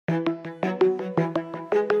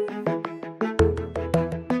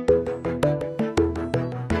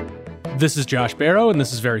This is Josh Barrow, and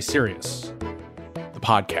this is Very Serious, the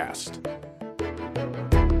podcast.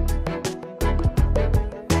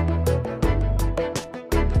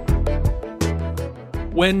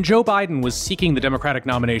 When Joe Biden was seeking the Democratic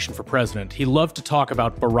nomination for president, he loved to talk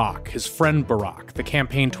about Barack, his friend Barack. The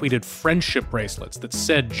campaign tweeted friendship bracelets that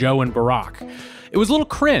said Joe and Barack. It was a little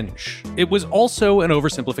cringe. It was also an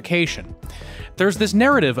oversimplification. There's this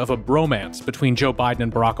narrative of a bromance between Joe Biden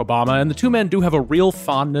and Barack Obama, and the two men do have a real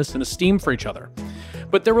fondness and esteem for each other.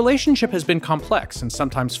 But their relationship has been complex and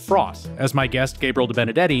sometimes fraught, as my guest Gabriel De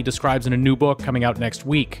Benedetti describes in a new book coming out next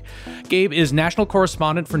week. Gabe is national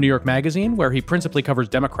correspondent for New York Magazine, where he principally covers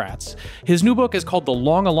Democrats. His new book is called The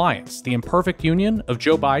Long Alliance: The Imperfect Union of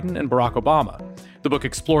Joe Biden and Barack Obama. The book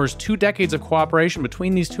explores 2 decades of cooperation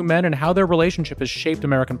between these two men and how their relationship has shaped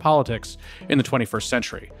American politics in the 21st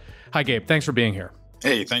century. Hi, Gabe. Thanks for being here.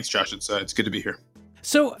 Hey, thanks, Josh. It's good to be here.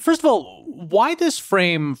 So, first of all, why this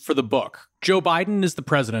frame for the book? Joe Biden is the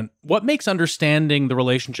president. What makes understanding the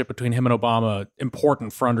relationship between him and Obama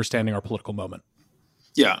important for understanding our political moment?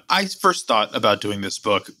 Yeah, I first thought about doing this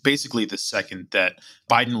book basically the second that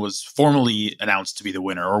Biden was formally announced to be the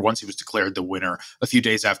winner, or once he was declared the winner a few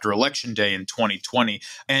days after Election Day in 2020.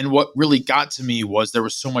 And what really got to me was there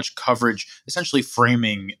was so much coverage essentially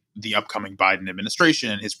framing the upcoming Biden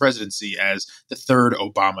administration and his presidency as the third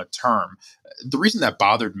Obama term. The reason that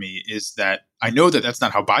bothered me is that I know that that's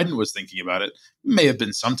not how Biden was thinking about it. It may have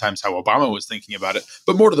been sometimes how Obama was thinking about it,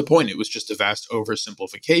 but more to the point, it was just a vast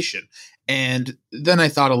oversimplification. And then I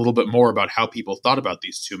thought a little bit more about how people thought about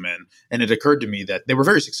these two men, and it occurred to me that they were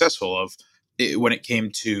very successful when it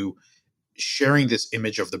came to sharing this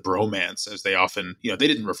image of the bromance, as they often, they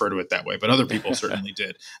didn't refer to it that way, but other people certainly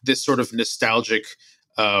did. This sort of nostalgic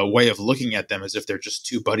way of looking at them as if they're just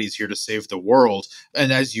two buddies here to save the world.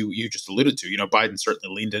 And as you just alluded to, Biden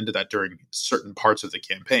certainly leaned into that during certain parts of the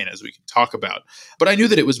campaign, as we can talk about. But I knew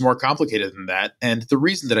that it was more complicated than that. And the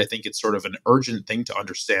reason that I think it's sort of an urgent thing to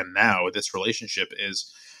understand now, this relationship,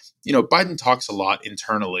 is, Biden talks a lot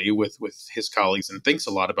internally with his colleagues and thinks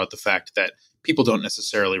a lot about the fact that people don't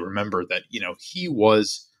necessarily remember that, he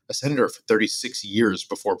was a senator for 36 years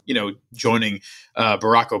before, joining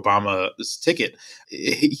Barack Obama's ticket.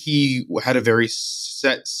 He had a very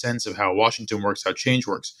set sense of how Washington works, how change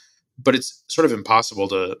works. But it's sort of impossible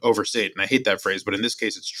to overstate, and I hate that phrase, but in this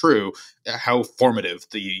case, it's true, how formative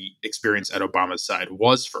the experience at Obama's side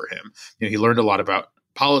was for him. He learned a lot about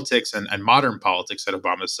politics and modern politics at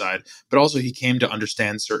Obama's side, but also he came to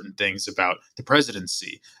understand certain things about the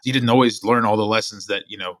presidency. He didn't always learn all the lessons that,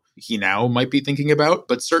 he now might be thinking about,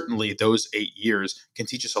 but certainly those 8 years can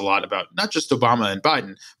teach us a lot about not just Obama and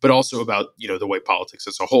Biden, but also about, the way politics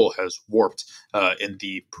as a whole has warped in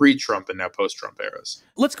the pre-Trump and now post-Trump eras.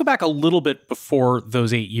 Let's go back a little bit before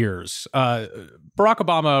those 8 years. Barack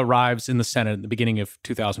Obama arrives in the Senate in the beginning of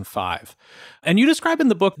 2005. And you describe in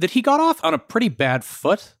the book that he got off on a pretty bad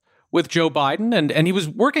foot with Joe Biden, and he was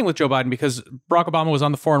working with Joe Biden because Barack Obama was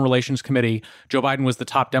on the Foreign Relations Committee. Joe Biden was the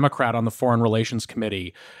top Democrat on the Foreign Relations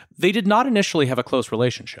Committee. They did not initially have a close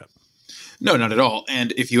relationship. No, not at all.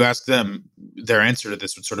 And if you ask them, their answer to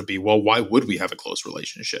this would sort of be, well, why would we have a close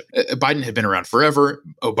relationship? Biden had been around forever.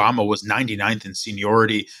 Obama was 99th in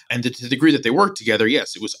seniority. And to the degree that they worked together,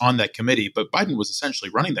 yes, it was on that committee, but Biden was essentially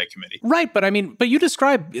running that committee. Right. But you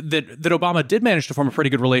describe that Obama did manage to form a pretty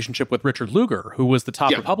good relationship with Richard Lugar, who was the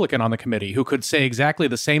top Republican on the committee, who could say exactly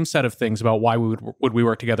the same set of things about why would we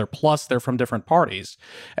work together. Plus, they're from different parties.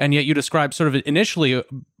 And yet you describe sort of initially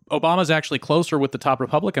Obama's actually closer with the top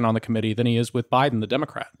Republican on the committee than he is with Biden, the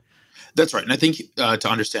Democrat. That's right. And I think to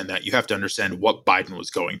understand that, you have to understand what Biden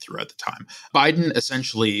was going through at the time. Biden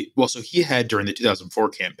essentially, so he had during the 2004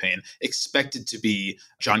 campaign expected to be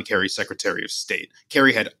John Kerry's Secretary of State.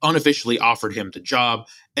 Kerry had unofficially offered him the job.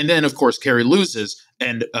 And then, of course, Kerry loses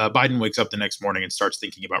and Biden wakes up the next morning and starts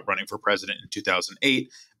thinking about running for president in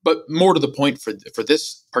 2008. But more to the point for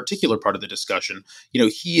this particular part of the discussion,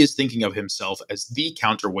 he is thinking of himself as the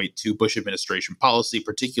counterweight to Bush administration policy,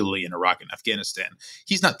 particularly in Iraq and Afghanistan.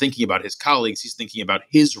 He's not thinking about his colleagues. He's thinking about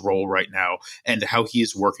his role right now and how he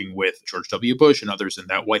is working with George W. Bush and others in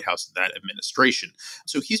that White House, that administration.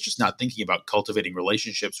 So he's just not thinking about cultivating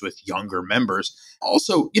relationships with younger members.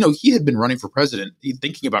 Also, he had been running for president,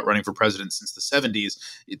 thinking about running for president since the 70s.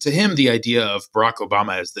 To him, the idea of Barack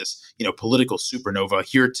Obama as this, political supernova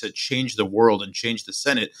here to change the world and change the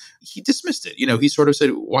Senate, he dismissed it. He sort of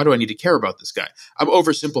said, why do I need to care about this guy? I'm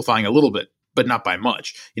oversimplifying a little bit, but not by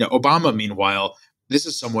much. Obama, meanwhile, this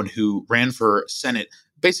is someone who ran for Senate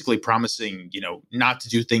basically promising, not to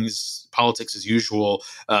do things, politics as usual.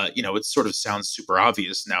 It sort of sounds super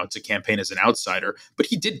obvious now to campaign as an outsider, but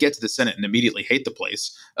he did get to the Senate and immediately hate the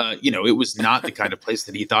place. It was not the kind of place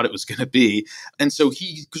that he thought it was going to be. And so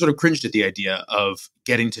he sort of cringed at the idea of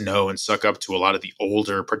getting to know and suck up to a lot of the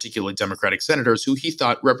older, particularly Democratic senators who he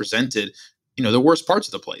thought represented the worst parts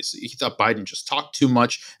of the place. He thought Biden just talked too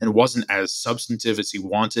much and wasn't as substantive as he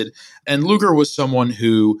wanted. And Lugar was someone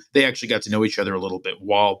who they actually got to know each other a little bit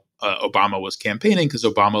while Obama was campaigning, because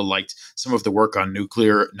Obama liked some of the work on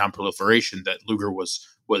nuclear nonproliferation that Lugar was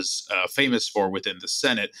famous for within the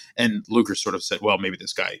Senate. And Lugar sort of said, well, maybe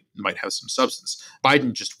this guy might have some substance.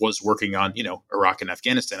 Biden just was working on, Iraq and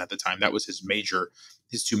Afghanistan at the time. That was his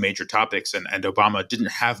two major topics. And Obama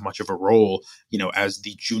didn't have much of a role, as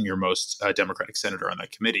the junior most Democratic senator on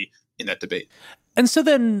that committee in that debate. And so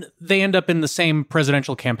then they end up in the same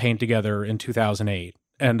presidential campaign together in 2008.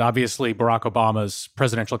 And obviously, Barack Obama's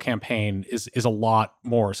presidential campaign is a lot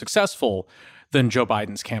more successful than Joe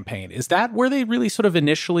Biden's campaign. Is that where they really sort of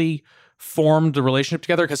initially formed the relationship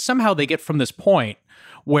together? Because somehow they get from this point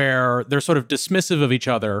where they're sort of dismissive of each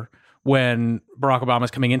other when Barack Obama is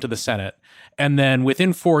coming into the Senate. And then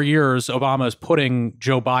within 4 years, Obama is putting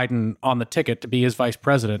Joe Biden on the ticket to be his vice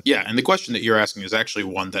president. Yeah. And the question that you're asking is actually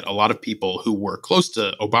one that a lot of people who were close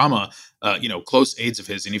to Obama, close aides of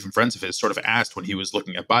his and even friends of his sort of asked when he was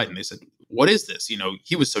looking at Biden. They said, what is this?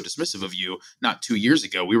 He was so dismissive of you not 2 years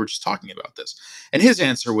ago. We were just talking about this. And his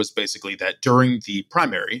answer was basically that during the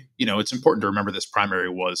primary, it's important to remember this primary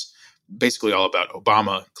was basically all about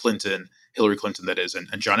Obama, Clinton, Hillary Clinton, that is, and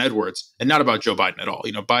John Edwards, and not about Joe Biden at all.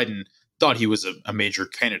 Biden thought he was a major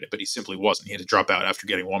candidate, but he simply wasn't. He had to drop out after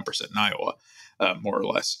getting 1% in Iowa, more or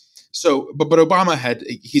less. So, but Obama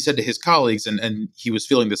he said to his colleagues, and he was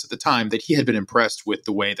feeling this at the time, that he had been impressed with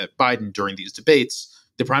the way that Biden during these debates,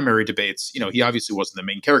 the primary debates, he obviously wasn't the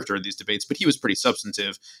main character in these debates, but he was pretty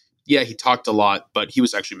substantive. Yeah, he talked a lot, but he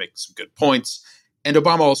was actually making some good points. And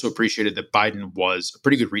Obama also appreciated that Biden was a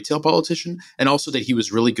pretty good retail politician, and also that he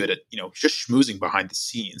was really good at, just schmoozing behind the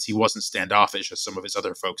scenes. He wasn't standoffish as some of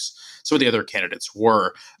the other candidates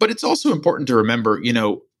were. But it's also important to remember,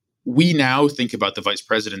 we now think about the vice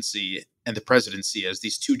presidency and the presidency as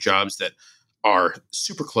these two jobs that are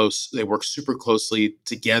super close. They work super closely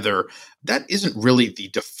together. That isn't really the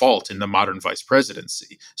default in the modern vice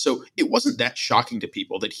presidency. So it wasn't that shocking to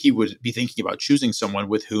people that he would be thinking about choosing someone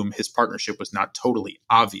with whom his partnership was not totally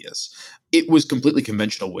obvious. It was completely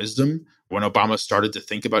conventional wisdom when Obama started to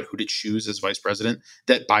think about who to choose as vice president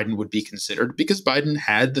that Biden would be considered, because Biden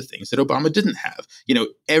had the things that Obama didn't have.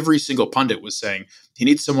 Every single pundit was saying he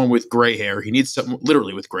needs someone with gray hair. He needs someone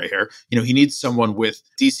literally with gray hair. He needs someone with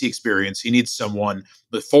DC experience. He needs someone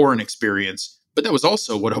with foreign experience. But that was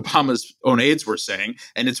also what Obama's own aides were saying,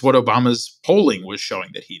 and it's what Obama's polling was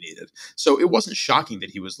showing that he needed. So it wasn't shocking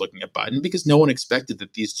that he was looking at Biden, because no one expected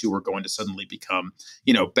that these two were going to suddenly become,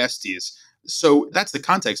 besties. So that's the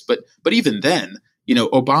context. But even then,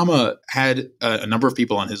 Obama had a number of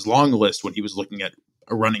people on his long list when he was looking at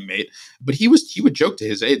a running mate, but he would joke to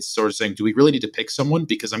his aides, sort of saying, "Do we really need to pick someone?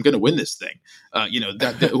 Because I'm going to win this thing.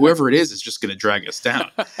 That whoever it is just going to drag us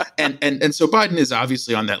down." And so Biden is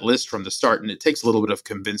obviously on that list from the start, and it takes a little bit of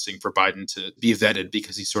convincing for Biden to be vetted,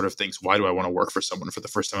 because he sort of thinks, "Why do I want to work for someone for the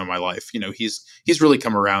first time in my life?" He's really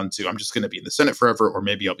come around to, I'm just going to be in the Senate forever, or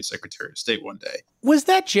maybe I'll be Secretary of State one day. Was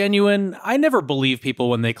that genuine? I never believe people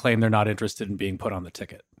when they claim they're not interested in being put on the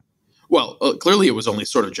ticket. Well, clearly it was only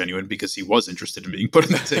sort of genuine because he was interested in being put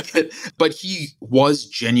on the ticket, but he was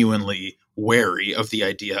genuinely wary of the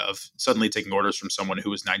idea of suddenly taking orders from someone who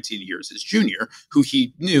was 19 years his junior, who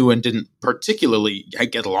he knew and didn't particularly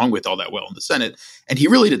get along with all that well in the Senate. And he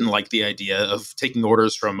really didn't like the idea of taking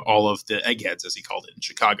orders from all of the eggheads, as he called it in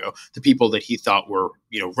Chicago, the people that he thought were,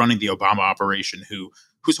 running the Obama operation,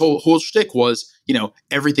 whose whole shtick was,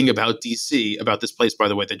 everything about DC, about this place, by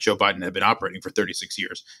the way, that Joe Biden had been operating for 36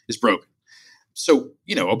 years, is broken. So,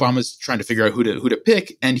 Obama's trying to figure out who to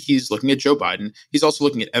pick, and he's looking at Joe Biden. He's also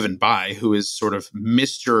looking at Evan Bayh, who is sort of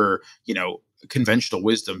Mr., conventional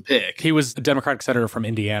wisdom pick. He was a Democratic senator from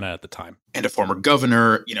Indiana at the time. And a former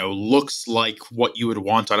governor, looks like what you would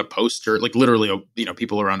want on a poster. Like literally,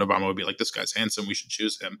 people around Obama would be like, this guy's handsome, we should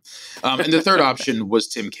choose him. And the third option was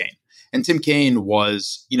Tim Kaine. And Tim Kaine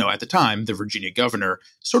was, at the time, the Virginia governor,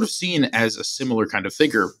 sort of seen as a similar kind of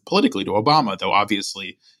figure politically to Obama, though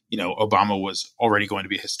obviously, Obama was already going to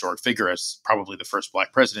be a historic figure as probably the first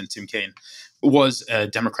black president. Tim Kaine was a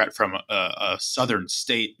Democrat from a southern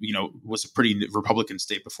state, was a pretty Republican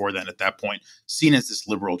state before then at that point, seen as this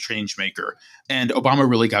liberal change maker. And Obama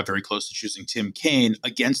really got very close to choosing Tim Kaine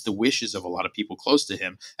against the wishes of a lot of people close to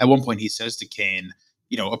him. At one point, he says to Kaine,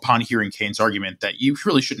 upon hearing Kane's argument that you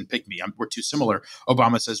really shouldn't pick me, we're too similar,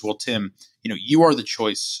 Obama says, well, Tim, you are the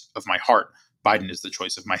choice of my heart. Biden is the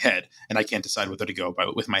choice of my head, and I can't decide whether to go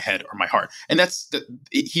with my head or my heart. And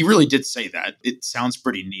he really did say that. It sounds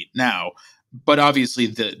pretty neat now. But obviously,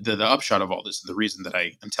 the upshot of all this, the reason that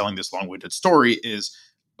I am telling this long-winded story is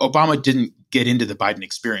Obama didn't get into the Biden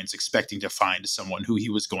experience expecting to find someone who he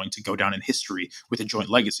was going to go down in history with a joint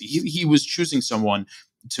legacy. He was choosing someone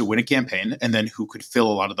to win a campaign and then who could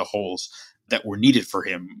fill a lot of the holes that were needed for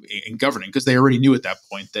him in governing, because they already knew at that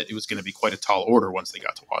point that it was going to be quite a tall order once they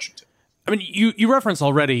got to Washington. I mean, you reference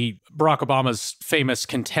already Barack Obama's famous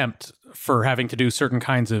contempt for having to do certain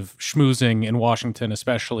kinds of schmoozing in Washington,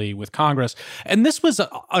 especially with Congress. And this was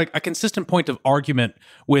a consistent point of argument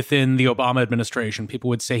within the Obama administration. People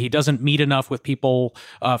would say he doesn't meet enough with people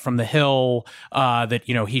from the Hill, that,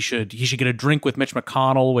 he should get a drink with Mitch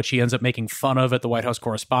McConnell, which he ends up making fun of at the White House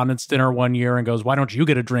Correspondents' Dinner one year and goes, why don't you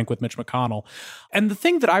get a drink with Mitch McConnell? And the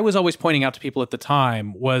thing that I was always pointing out to people at the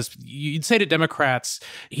time was you'd say to Democrats,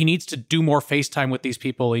 he needs to do more FaceTime with these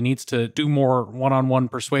people. He needs to do more one-on-one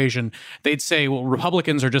persuasion. They'd say, well,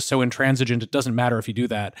 Republicans are just so intransigent, it doesn't matter if you do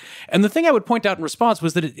that. And the thing I would point out in response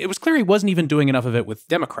was that it was clear he wasn't even doing enough of it with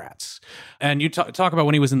Democrats. And you talk about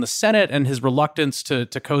when he was in the Senate and his reluctance to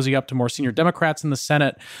cozy up to more senior Democrats in the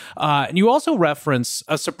Senate. And you also reference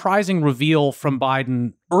a surprising reveal from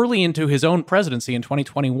Biden early into his own presidency in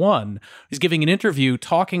 2021. He's giving an interview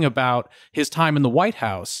talking about his time in the White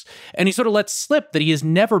House, and he sort of lets slip that he has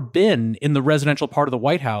never been in the residential part of the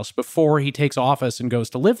White House before he takes office and goes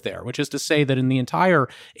to live there, which is to say that in the entire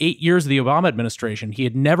 8 years of the Obama administration, he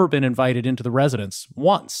had never been invited into the residence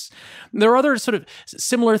once. There are other sort of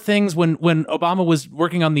similar things when Obama was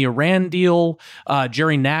working on the Iran deal.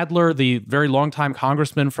 Jerry Nadler, the very longtime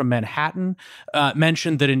congressman from Manhattan,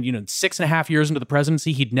 mentioned that in 6.5 years into the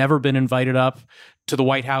presidency, he'd never been invited up to the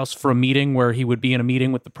White House for a meeting where he would be in a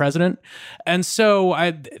meeting with the president. And so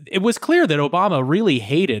it was clear that Obama really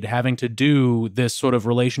hated having to do this sort of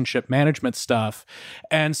relationship management stuff.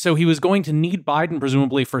 And so he was going to need Biden,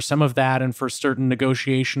 presumably, for some of that and for certain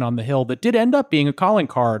negotiation on the Hill that did end up being a calling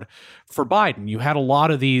card for Biden. You had a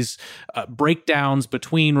lot of these breakdowns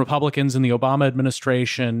between Republicans in the Obama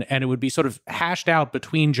administration, and it would be sort of hashed out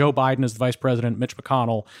between Joe Biden as the vice president, Mitch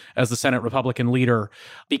McConnell as the Senate Republican leader,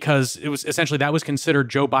 because it was essentially that was considered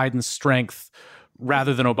Joe Biden's strength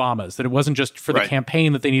rather than Obama's, that it wasn't just for the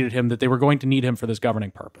campaign that they needed him, that they were going to need him for this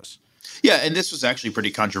governing purpose. Yeah, and this was actually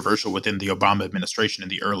pretty controversial within the Obama administration in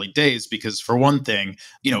the early days, because for one thing,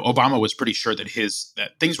 Obama was pretty sure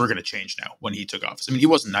that things were going to change now when he took office. I mean, he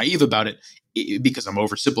wasn't naive about it, because I'm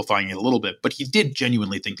oversimplifying it a little bit, but he did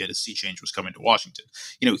genuinely think that a sea change was coming to Washington.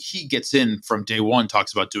 He gets in from day one,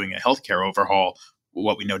 talks about doing a healthcare overhaul,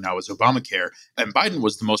 what we know now as Obamacare. And Biden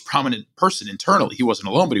was the most prominent person internally. He wasn't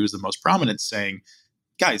alone, but he was the most prominent, saying,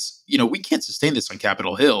 guys, we can't sustain this on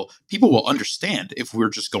Capitol Hill. People will understand if we're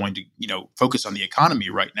just going to, focus on the economy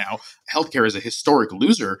right now. Healthcare is a historic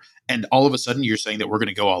loser. And all of a sudden you're saying that we're going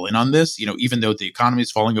to go all in on this, even though the economy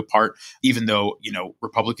is falling apart, even though,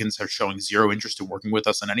 Republicans are showing zero interest in working with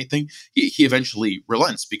us on anything. He eventually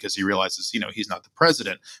relents because he realizes, he's not the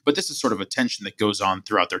president. But this is sort of a tension that goes on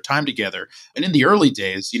throughout their time together. And in the early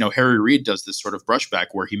days, Harry Reid does this sort of brushback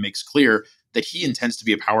where he makes clear that he intends to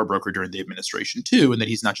be a power broker during the administration too, and that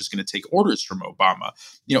he's not just going to take orders from Obama.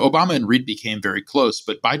 Obama and Reid became very close,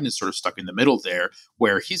 but Biden is sort of stuck in the middle there,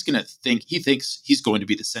 where he thinks he's going to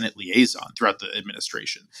be the Senate liaison throughout the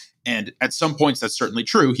administration. And at some points, that's certainly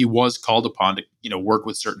true. He was called upon to, work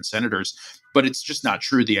with certain senators, but it's just not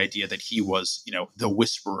true, the idea that he was, the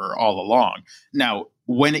whisperer all along. Now,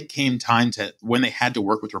 when it came time when they had to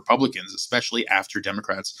work with Republicans, especially after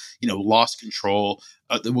Democrats, lost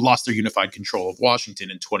their unified control of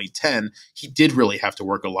Washington in 2010, he did really have to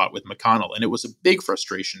work a lot with McConnell. And it was a big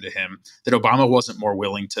frustration to him that Obama wasn't more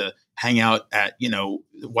willing to hang out at,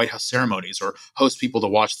 White House ceremonies or host people to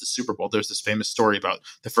watch the Super Bowl. There's this famous story about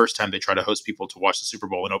the first time they try to host people to watch the Super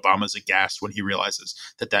Bowl, and Obama's aghast when he realizes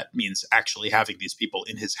that means actually having these people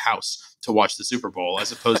in his house to watch the Super Bowl,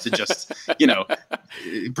 as opposed to just,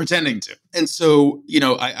 pretending to. And so,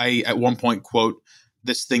 I at one point quote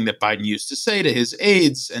this thing that Biden used to say to his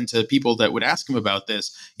aides and to people that would ask him about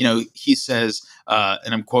this. He says,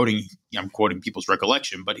 and I'm quoting people's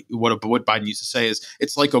recollection, but what Biden used to say is,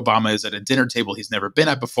 it's like Obama is at a dinner table he's never been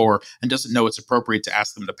at before and doesn't know it's appropriate to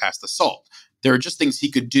ask them to pass the salt. There are just things he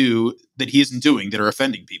could do that he isn't doing that are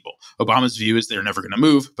offending people. Obama's view is they're never going to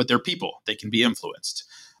move, but they're people. They can be influenced.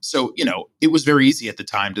 So, it was very easy at the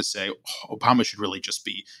time to say, oh, Obama should really just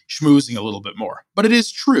be schmoozing a little bit more. But it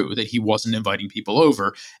is true that he wasn't inviting people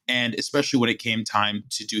over. And especially when it came time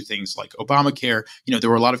to do things like Obamacare, there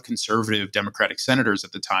were a lot of conservative Democratic senators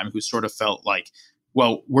at the time who sort of felt like,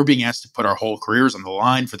 well, we're being asked to put our whole careers on the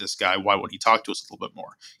line for this guy. Why won't he talk to us a little bit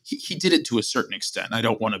more? He did it to a certain extent. I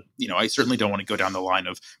don't want to, I certainly don't want to go down the line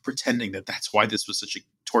of pretending that that's why this was such a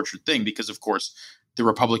tortured thing, because of course the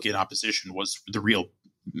Republican opposition was the real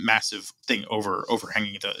massive thing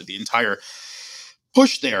overhanging the entire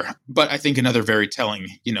push there. But I think another very telling,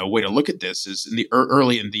 way to look at this is in the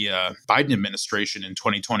early in the Biden administration in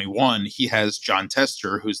 2021, he has John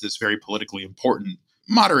Tester, who's this very politically important,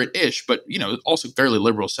 moderate-ish, but also fairly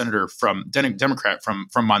liberal senator from Democrat from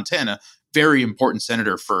Montana, very important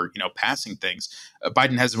senator for passing things.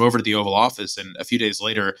 Biden has him over to the Oval Office, and a few days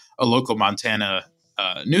later, a local Montana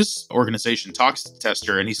news organization talks to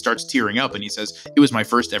Tester, and he starts tearing up, and he says, "It was my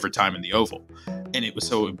first ever time in the Oval, and it was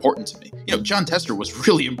so important to me." John Tester was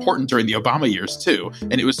really important during the Obama years too,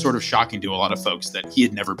 and it was sort of shocking to a lot of folks that he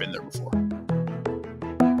had never been there before.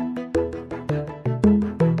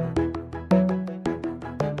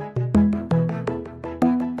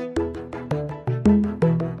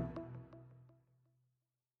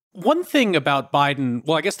 One thing about Biden,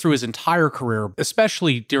 well, I guess through his entire career,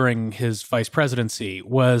 especially during his vice presidency,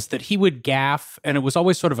 was that he would gaffe, and it was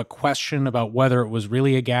always sort of a question about whether it was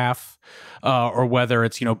really a gaffe or whether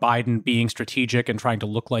it's, Biden being strategic and trying to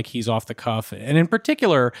look like he's off the cuff. And in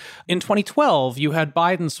particular, in 2012, you had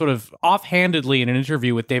Biden sort of offhandedly in an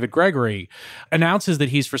interview with David Gregory announces that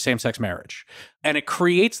he's for same-sex marriage. And it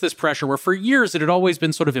creates this pressure where for years it had always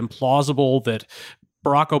been sort of implausible that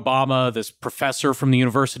Barack Obama, this professor from the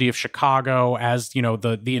University of Chicago, as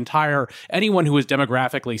the entire anyone who was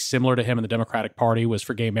demographically similar to him in the Democratic Party was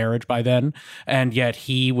for gay marriage by then, and yet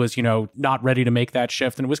he was not ready to make that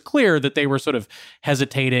shift. And it was clear that they were sort of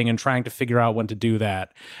hesitating and trying to figure out when to do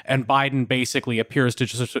that. And Biden basically appears to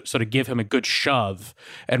just sort of give him a good shove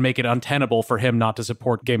and make it untenable for him not to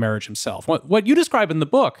support gay marriage himself. What you describe in the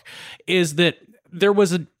book is that there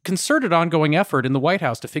was a concerted ongoing effort in the White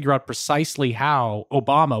House to figure out precisely how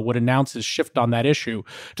Obama would announce his shift on that issue,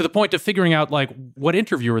 to the point of figuring out what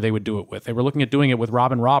interviewer they would do it with. They were looking at doing it with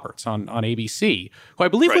Robin Roberts on ABC, who I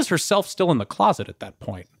believe was herself still in the closet at that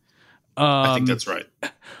point. I think that's right.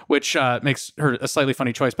 Which makes her a slightly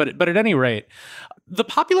funny choice. But at any rate, the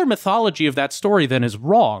popular mythology of that story then is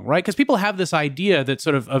wrong, right? Because people have this idea that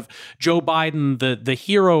sort of Joe Biden, the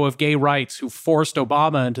hero of gay rights who forced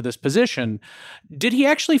Obama into this position. Did he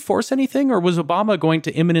actually force anything, or was Obama going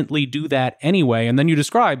to imminently do that anyway? And then you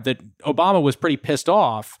described that Obama was pretty pissed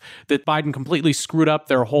off that Biden completely screwed up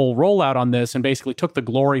their whole rollout on this and basically took the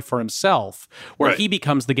glory for himself, where he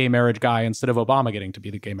becomes the gay marriage guy instead of Obama getting to be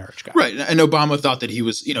the gay marriage guy. Right. And Obama thought that he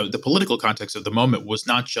was, the political context of the moment was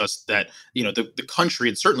not just that, the country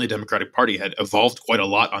and certainly the Democratic Party had evolved quite a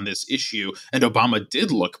lot on this issue. And Obama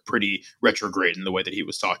did look pretty retrograde in the way that he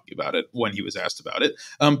was talking about it when he was asked about it.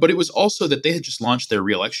 But it was also that they had just launched their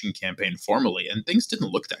reelection campaign formally, and things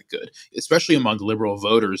didn't look that good, especially among liberal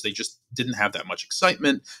voters. They just didn't have that much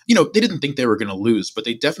excitement. They didn't think they were going to lose, but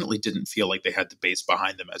they definitely didn't feel like they had the base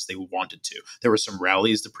behind them as they wanted to. There were some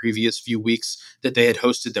rallies the previous few weeks that they had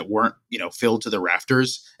hosted that weren't, filled to the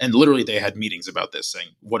rafters. And literally they had meetings about this saying,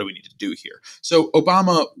 what do we need to do here? So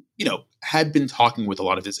Obama, had been talking with a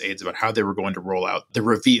lot of his aides about how they were going to roll out the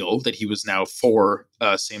reveal that he was now for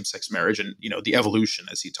same-sex marriage and, the evolution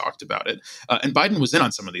as he talked about it. And Biden was in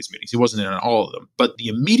on some of these meetings. He wasn't in on all of them. But the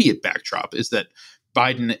immediate backdrop is that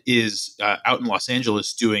Biden is out in Los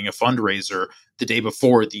Angeles doing a fundraiser the day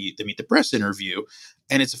before the Meet the Press interview.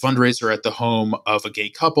 And it's a fundraiser at the home of a gay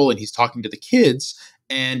couple, and he's talking to the kids.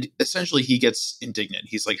 And essentially he gets indignant.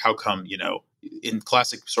 He's like, how come, in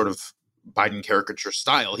classic sort of Biden caricature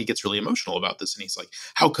style, he gets really emotional about this. And he's like,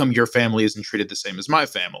 how come your family isn't treated the same as my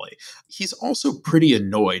family? He's also pretty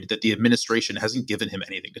annoyed that the administration hasn't given him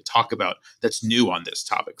anything to talk about that's new on this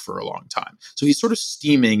topic for a long time. So he's sort of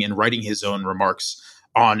steaming and writing his own remarks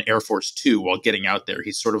on Air Force Two while getting out there.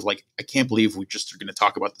 He's sort of like, I can't believe we just are going to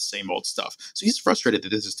talk about the same old stuff. So he's frustrated that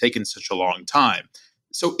this has taken such a long time.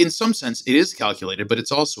 So in some sense, it is calculated, but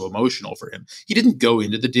it's also emotional for him. He didn't go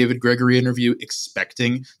into the David Gregory interview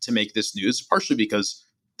expecting to make this news, partially because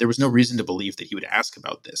there was no reason to believe that he would ask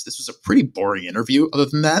about this. This was a pretty boring interview, other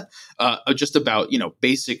than that, just about,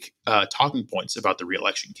 basic talking points about the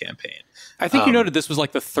reelection campaign. I think you noted this was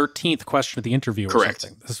like the 13th question of the interview. Correct.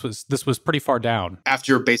 This was pretty far down.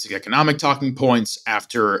 After basic economic talking points,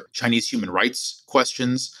 after Chinese human rights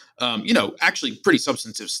questions, actually pretty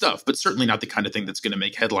substantive stuff, but certainly not the kind of thing that's going to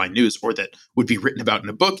make headline news or that would be written about in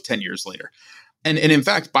a book 10 years later. And in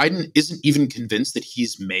fact, Biden isn't even convinced that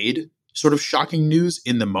he's made sort of shocking news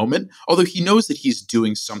in the moment, although he knows that he's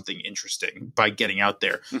doing something interesting by getting out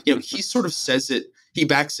there. He sort of says it, he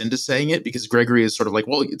backs into saying it because Gregory is sort of like,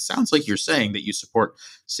 well, it sounds like you're saying that you support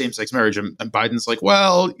same-sex marriage. And Biden's like,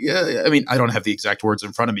 well, yeah, I mean, I don't have the exact words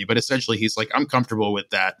in front of me, but essentially he's like, I'm comfortable with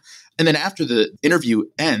that. And then after the interview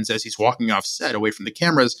ends, as he's walking off set away from the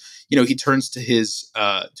cameras, he turns to his,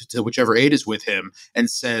 to whichever aide is with him and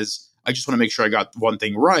says, I just want to make sure I got one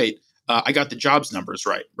thing right. I got the jobs numbers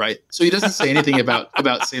right? So he doesn't say anything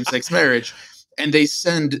about same-sex marriage. And they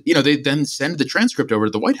then send the transcript over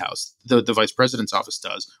to the White House, the vice president's office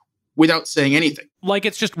does, without saying anything. Like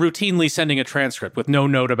it's just routinely sending a transcript with no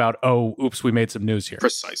note about, oh, oops, we made some news here.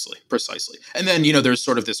 Precisely. And then, there's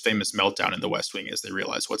sort of this famous meltdown in the West Wing as they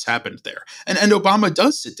realize what's happened there. And Obama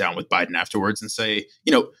does sit down with Biden afterwards and say,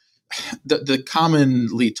 the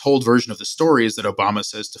commonly told version of the story is that Obama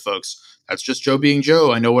says to folks, that's just Joe being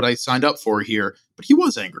Joe. I know what I signed up for here. But he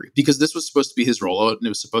was angry because this was supposed to be his rollout and it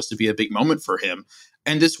was supposed to be a big moment for him.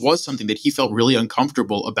 And this was something that he felt really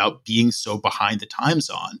uncomfortable about being so behind the times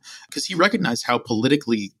on, because he recognized how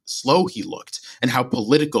politically slow he looked and how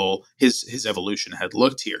political his evolution had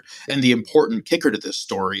looked here. And the important kicker to this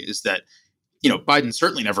story is that Biden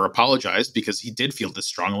certainly never apologized because he did feel this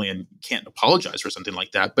strongly and can't apologize for something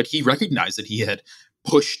like that. But he recognized that he had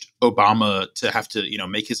pushed Obama to have to,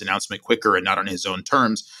 make his announcement quicker and not on his own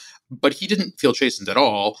terms. But he didn't feel chastened at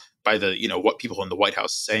all by the, what people in the White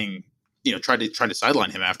House saying, trying to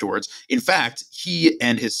sideline him afterwards. In fact, he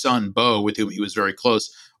and his son, Beau, with whom he was very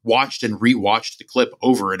close, watched and rewatched the clip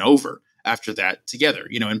over and over after that together,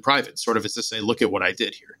 in private, sort of as to say, look at what I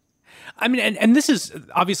did here. I mean, and this is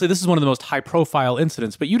one of the most high-profile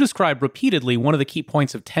incidents, but you described repeatedly one of the key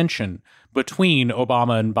points of tension between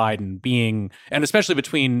Obama and Biden being, and especially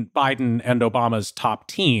between Biden and Obama's top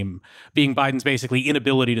team, being Biden's basically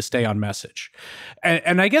inability to stay on message.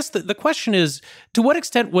 And I guess the question is, to what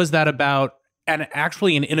extent was that about an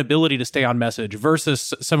inability to stay on message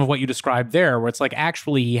versus some of what you described there, where it's like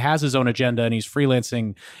actually he has his own agenda and he's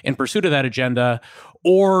freelancing in pursuit of that agenda?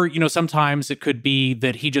 Or, sometimes it could be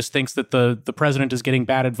that he just thinks that the president is getting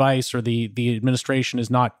bad advice or the administration is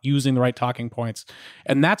not using the right talking points.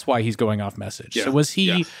 And that's why he's going off message. Yeah, so was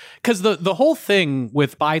he, because the whole thing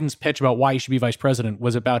with Biden's pitch about why he should be vice president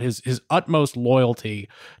was about his utmost loyalty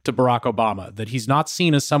to Barack Obama, that he's not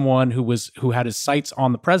seen as someone who had his sights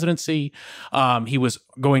on the presidency. He was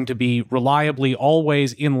going to be reliably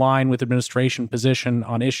always in line with administration position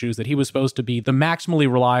on issues, that he was supposed to be the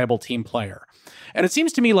maximally reliable team player. And it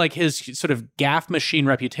seems to me like his sort of gaffe machine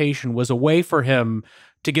reputation was a way for him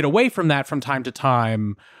to get away from that from time to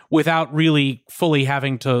time without really fully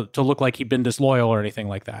having to look like he'd been disloyal or anything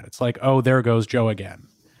like that. It's like, oh, there goes Joe again.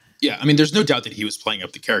 Yeah, I mean, there's no doubt that he was playing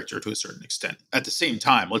up the character to a certain extent. At the same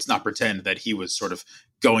time, let's not pretend that he was sort of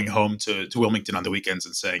going home to Wilmington on the weekends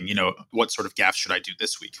and saying, what sort of gaffes should I do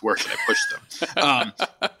this week? Where should I push them?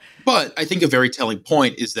 But I think a very telling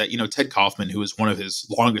point is that, Ted Kaufman, who was one of his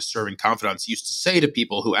longest serving confidants, used to say to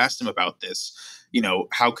people who asked him about this,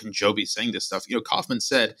 how can Joe be saying this stuff? Kaufman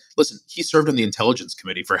said, listen, he served on the Intelligence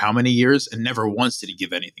Committee for how many years, and never once did he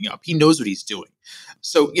give anything up. He knows what he's doing.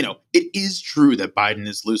 So, it is true that Biden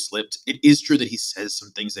is loose-lipped. It is true that he says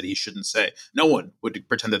some things that he shouldn't say. No one would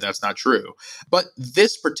pretend that that's not true. But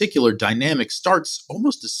this particular dynamic starts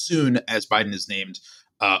almost as soon as Biden is named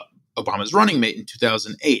Obama's running mate in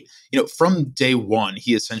 2008. From day one,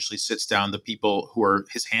 he essentially sits down the people who are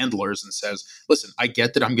his handlers and says, listen, I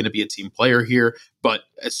get that I'm going to be a team player here, but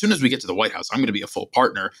as soon as we get to the White House, I'm going to be a full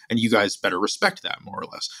partner, and you guys better respect that, more or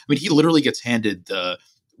less. I mean, he literally gets handed the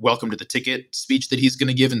welcome to the ticket speech that he's going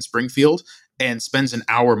to give in Springfield and spends an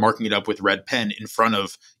hour marking it up with red pen in front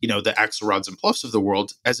of, the Axelrods and Pluffs of the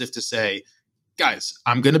world, as if to say, guys,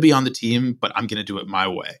 I'm going to be on the team, but I'm going to do it my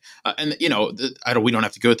way. We don't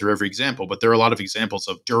have to go through every example, but there are a lot of examples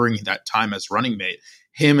of during that time as running mate,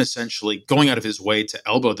 him essentially going out of his way to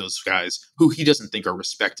elbow those guys who he doesn't think are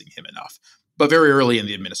respecting him enough. But very early in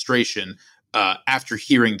the administration, after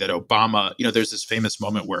hearing that Obama, there's this famous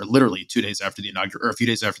moment where literally 2 days after the a few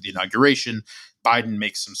days after the inauguration, Biden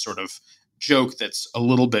makes some sort of joke that's a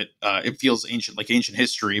little bit, it feels ancient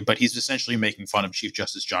history, but he's essentially making fun of Chief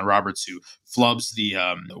Justice John Roberts, who flubs the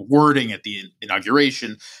wording at the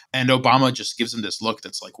inauguration. And Obama just gives him this look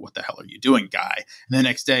that's like, what the hell are you doing, guy? And the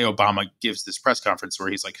next day, Obama gives this press conference where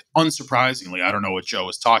he's like, unsurprisingly, I don't know what Joe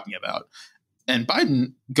was talking about. And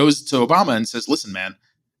Biden goes to Obama and says, listen, man,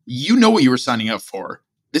 you know what you were signing up for.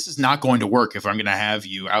 This is not going to work if I'm going to have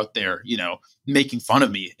you out there, making fun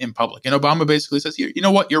of me in public. And Obama basically says, you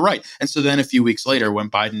know what, you're right. And so then a few weeks later, when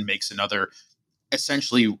Biden makes another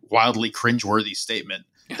essentially wildly cringeworthy statement.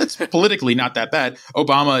 That's politically not that bad.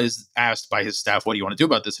 Obama is asked by his staff, what do you want to do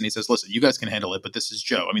about this? And he says, listen, you guys can handle it, but this is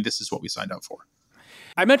Joe. I mean, this is what we signed up for.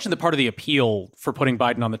 I mentioned that part of the appeal for putting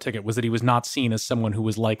Biden on the ticket was that he was not seen as someone who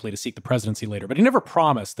was likely to seek the presidency later, but he never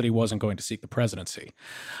promised that he wasn't going to seek the presidency.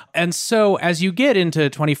 And so as you get into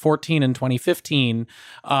 2014 and 2015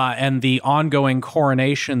 and the ongoing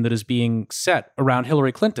coronation that is being set around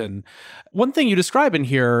Hillary Clinton, one thing you describe in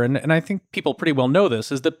here, and I think people pretty well know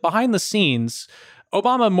this, is that behind the scenes,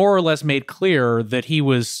 Obama more or less made clear that he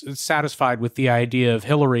was satisfied with the idea of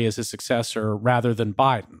Hillary as his successor rather than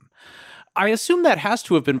Biden. I assume that has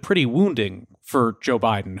to have been pretty wounding for Joe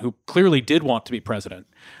Biden, who clearly did want to be president,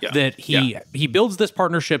 that he builds this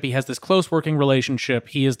partnership. He has this close working relationship.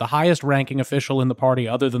 He is the highest ranking official in the party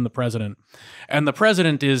other than the president. And the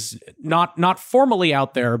president is not formally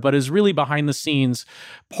out there, but is really behind the scenes,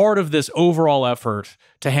 part of this overall effort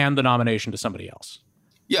to hand the nomination to somebody else.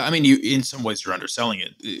 Yeah, I mean, in some ways you're underselling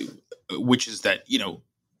it, which is that,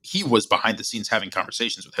 he was behind the scenes having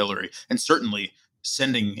conversations with Hillary, and certainly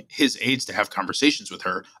sending his aides to have conversations with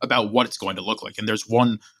her about what it's going to look like. And there's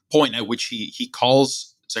one point at which he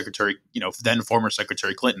calls Secretary, then former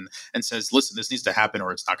Secretary Clinton, and says, listen, this needs to happen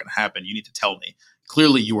or it's not going to happen. You need to tell me.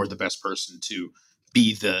 Clearly, you are the best person to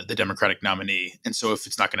be the Democratic nominee. And so if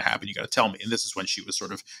it's not going to happen, you got to tell me. And this is when she was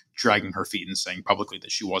sort of dragging her feet and saying publicly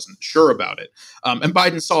that she wasn't sure about it. And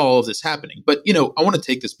Biden saw all of this happening. But, I want to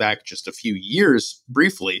take this back just a few years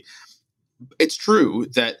briefly. It's true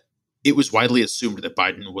that it was widely assumed that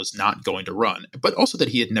Biden was not going to run, but also that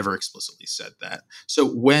he had never explicitly said that.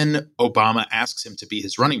 So when Obama asks him to be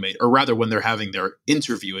his running mate, or rather when they're having their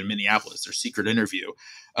interview in Minneapolis, their secret interview,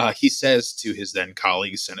 he says to his then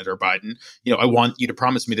colleague, Senator Biden, I want you to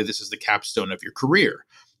promise me that this is the capstone of your career.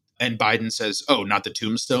 And Biden says, oh, not the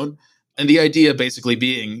tombstone. And the idea basically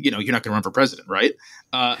being, you're not going to run for president, right?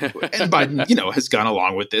 And Biden, has gone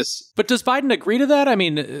along with this. But does Biden agree to that? I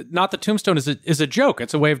mean, not the tombstone is a joke.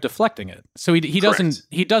 It's a way of deflecting it. So he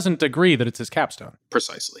doesn't agree that it's his capstone.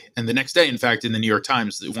 Precisely. And the next day, in fact, in the New York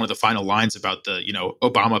Times, one of the final lines about the,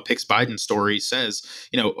 Obama picks Biden story says,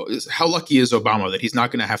 how lucky is Obama that he's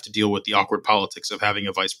not going to have to deal with the awkward politics of having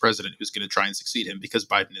a vice president who's going to try and succeed him because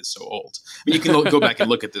Biden is so old. I mean, you can go back and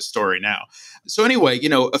look at this story now. So anyway,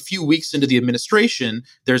 a few weeks into the administration,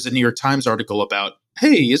 there's a New York Times article about,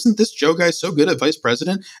 hey, isn't this Joe guy so good at vice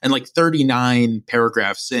president? And like 39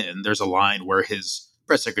 paragraphs in, there's a line where his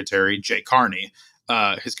press secretary, Jay Carney,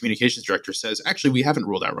 his communications director, says, actually, we haven't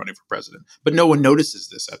ruled out running for president. But no one notices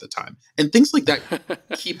this at the time. And things like that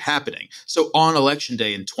keep happening. So on Election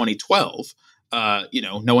Day in 2012,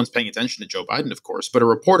 no one's paying attention to Joe Biden, of course, but a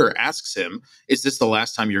reporter asks him, is this the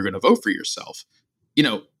last time you're going to vote for yourself?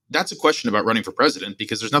 That's a question about running for president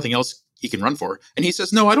because there's nothing else he can run for. And he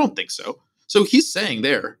says, no, I don't think so. So he's saying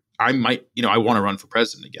there, I might, I want to run for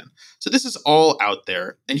president again. So this is all out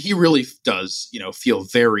there. And he really does, feel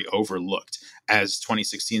very overlooked as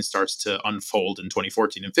 2016 starts to unfold in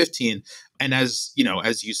 2014 and 15. And as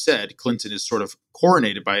you said, Clinton is sort of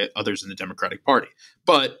coronated by others in the Democratic Party.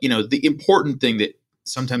 But, the important thing that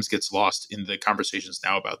sometimes gets lost in the conversations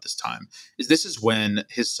now about this time is this is when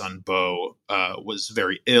his son Beau was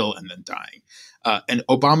very ill and then dying. And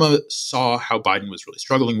Obama saw how Biden was really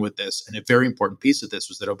struggling with this. And a very important piece of this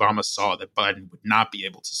was that Obama saw that Biden would not be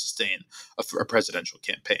able to sustain a presidential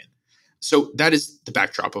campaign. So that is the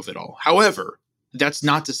backdrop of it all. However, that's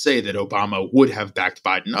not to say that Obama would have backed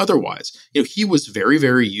Biden otherwise. He was very,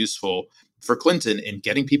 very useful for Clinton in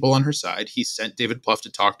getting people on her side. He sent David Plouffe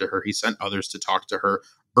to talk to her. He sent others to talk to her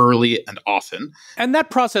early and often. And that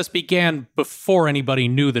process began before anybody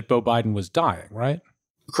knew that Beau Biden was dying, right?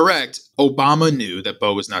 Correct. Obama knew that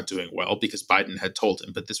Beau was not doing well because Biden had told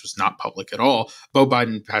him, but this was not public at all. Beau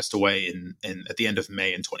Biden passed away at the end of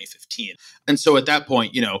May in 2015. And so at that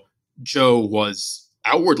point, Joe was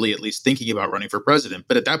outwardly at least thinking about running for president.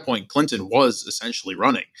 But at that point, Clinton was essentially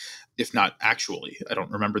running, if not actually. I don't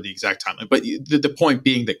remember the exact timeline. But the point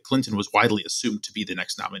being that Clinton was widely assumed to be the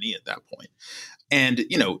next nominee at that point. And,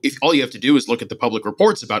 if all you have to do is look at the public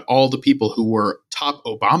reports about all the people who were top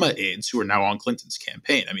Obama aides who are now on Clinton's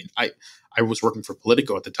campaign. I mean, I was working for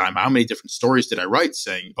Politico at the time. How many different stories did I write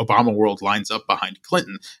saying Obama world lines up behind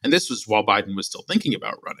Clinton? And this was while Biden was still thinking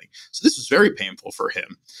about running. So this was very painful for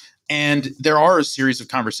him. And there are a series of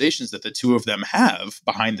conversations that the two of them have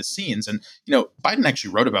behind the scenes. And, Biden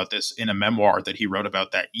actually wrote about this in a memoir that he wrote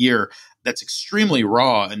about that year that's extremely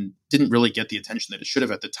raw and didn't really get the attention that it should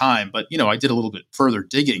have at the time. But, I did a little bit further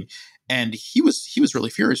digging, and he was really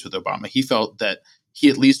furious with Obama. He felt that he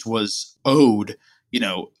at least was owed,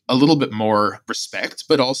 a little bit more respect,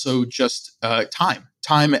 but also just time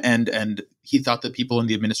and he thought that people in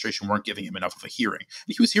the administration weren't giving him enough of a hearing.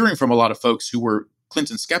 And he was hearing from a lot of folks who were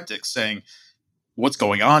Clinton skeptics saying, what's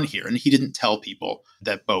going on here? And he didn't tell people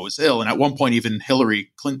that Beau was ill. And at one point, even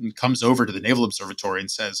Hillary Clinton comes over to the Naval Observatory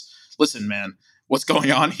and says, listen, man, what's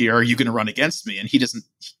going on here? Are you going to run against me? And he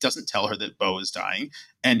doesn't tell her that Beau is dying.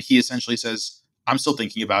 And he essentially says, I'm still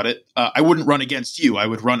thinking about it. I wouldn't run against you. I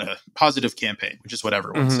would run a positive campaign, which is what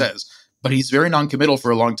everyone says. But he's very noncommittal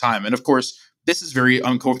for a long time. And of course, this is very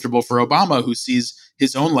uncomfortable for Obama, who sees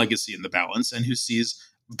his own legacy in the balance and who sees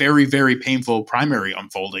very, very painful primary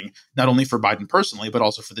unfolding, not only for Biden personally, but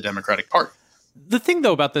also for the Democratic Party. The thing,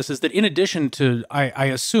 though, about this is that in addition to, I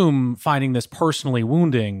assume, finding this personally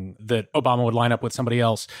wounding that Obama would line up with somebody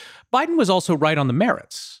else, Biden was also right on the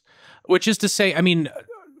merits, which is to say, I mean,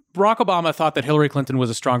 Barack Obama thought that Hillary Clinton was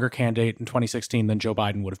a stronger candidate in 2016 than Joe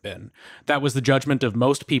Biden would have been. That was the judgment of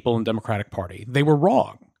most people in the Democratic Party. They were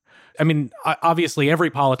wrong. I mean, obviously, every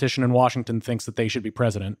politician in Washington thinks that they should be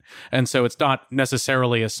president. And so it's not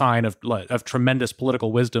necessarily a sign of tremendous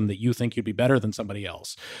political wisdom that you think you'd be better than somebody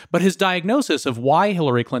else. But his diagnosis of why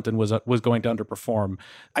Hillary Clinton was going to underperform,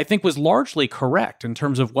 I think, was largely correct in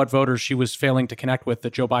terms of what voters she was failing to connect with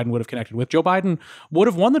that Joe Biden would have connected with. Joe Biden would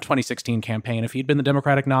have won the 2016 campaign if he'd been the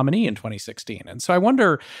Democratic nominee in 2016. And so I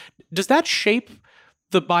wonder, does that shape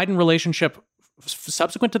the Biden relationship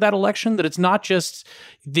subsequent to that election, that it's not just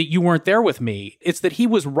that you weren't there with me, it's that he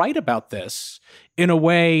was right about this in a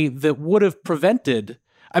way that would have prevented,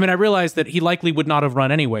 I mean, I realize that he likely would not have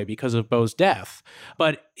run anyway because of Beau's death,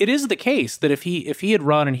 but it is the case that if he had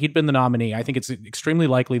run and he'd been the nominee, I think it's extremely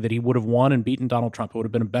likely that he would have won and beaten Donald Trump. It would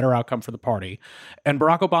have been a better outcome for the party. And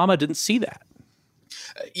Barack Obama didn't see that.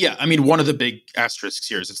 Yeah, I mean, one of the big asterisks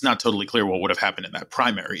here is it's not totally clear what would have happened in that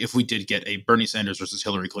primary if we did get a Bernie Sanders versus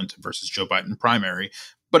Hillary Clinton versus Joe Biden primary.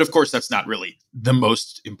 But of course, that's not really the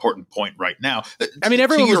most important point right now. I mean,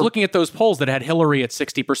 everyone was looking at those polls that had Hillary at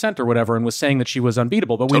 60% or whatever and was saying that she was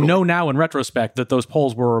unbeatable. But we know now in retrospect that those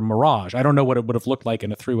polls were a mirage. I don't know what it would have looked like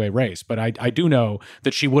in a three-way race, but I do know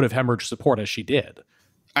that she would have hemorrhaged support as she did.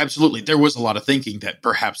 Absolutely. There was a lot of thinking that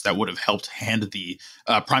perhaps that would have helped hand the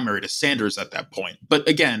primary to Sanders at that point. But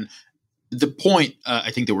again, the point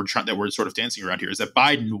I think that we're sort of dancing around here is that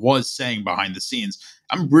Biden was saying behind the scenes,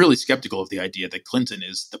 I'm really skeptical of the idea that Clinton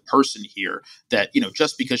is the person here that,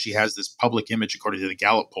 just because she has this public image, according to the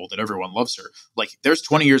Gallup poll, that everyone loves her. Like, there's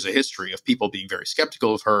 20 years of history of people being very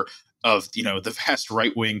skeptical of her, of, the vast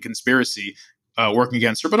right-wing conspiracy working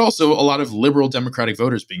against her, but also a lot of liberal Democratic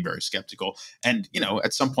voters being very skeptical. And,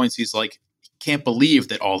 at some points he's like, can't believe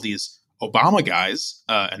that all these Obama guys,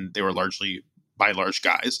 and they were by large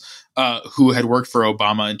guys, who had worked for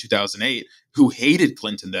Obama in 2008, who hated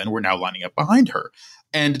Clinton then, were now lining up behind her.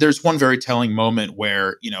 And there's one very telling moment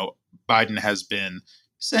where, Biden has been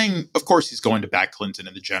saying, of course, he's going to back Clinton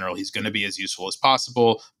in the general. He's going to be as useful as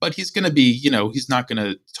possible, but he's going to be, he's not going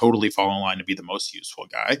to totally fall in line to be the most useful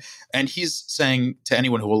guy. And he's saying to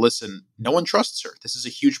anyone who will listen, no one trusts her. This is a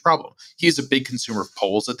huge problem. He is a big consumer of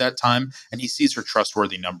polls at that time, and he sees her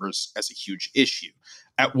trustworthy numbers as a huge issue.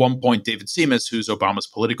 At one point, David Seamus, who's Obama's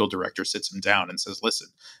political director, sits him down and says, listen,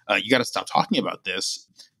 you got to stop talking about this.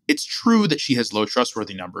 It's true that she has low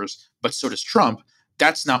trustworthy numbers, but so does Trump.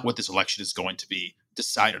 That's not what this election is going to be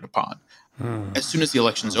decided upon. As soon as the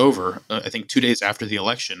election's over, I think 2 days after the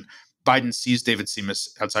election, Biden sees David Seamus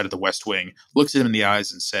outside of the West Wing, looks at him in the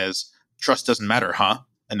eyes and says, trust doesn't matter, huh?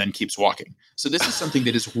 And then keeps walking. So this is something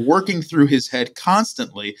that is working through his head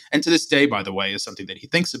constantly. And to this day, by the way, is something that he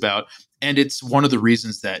thinks about. And it's one of the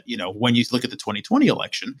reasons that, when you look at the 2020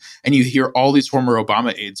 election and you hear all these former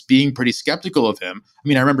Obama aides being pretty skeptical of him. I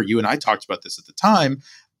mean, I remember you and I talked about this at the time.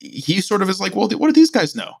 He sort of is like, well, what do these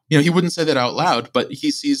guys know? He wouldn't say that out loud, but he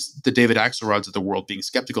sees the David Axelrods of the world being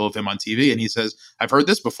skeptical of him on TV. And he says, I've heard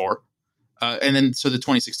this before. And then so the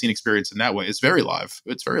 2016 experience in that way is very live.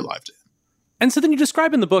 It's very live to him. And so then you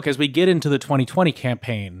describe in the book, as we get into the 2020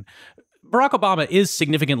 campaign, Barack Obama is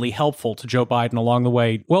significantly helpful to Joe Biden along the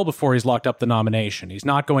way, well before he's locked up the nomination. He's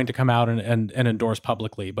not going to come out and endorse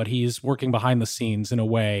publicly, but he's working behind the scenes in a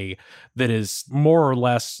way that is more or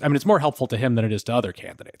less, I mean, it's more helpful to him than it is to other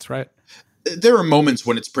candidates, right? There are moments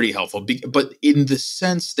when it's pretty helpful, but in the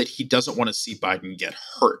sense that he doesn't want to see Biden get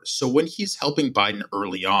hurt. So when he's helping Biden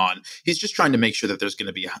early on, he's just trying to make sure that there's going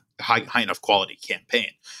to be a high enough quality campaign.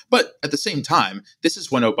 But at the same time, this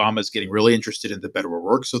is when Obama is getting really interested in the Beto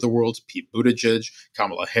O'Rourke's of the world, Pete Buttigieg,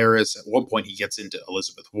 Kamala Harris. At one point, he gets into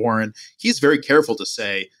Elizabeth Warren. He's very careful to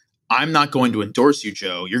say, I'm not going to endorse you,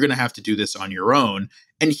 Joe. You're going to have to do this on your own.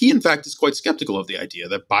 And he, in fact, is quite skeptical of the idea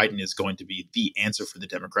that Biden is going to be the answer for the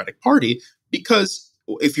Democratic Party, because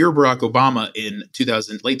if you're Barack Obama in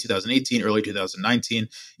late 2018, early 2019,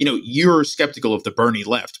 you're skeptical of the Bernie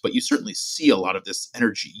left, but you certainly see a lot of this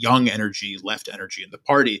energy, young energy, left energy in the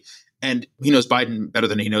party. And he knows Biden better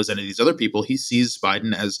than he knows any of these other people. He sees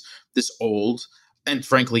Biden as this old, and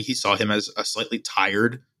frankly, he saw him as a slightly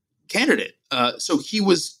tired candidate. So he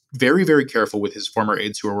was very, very careful with his former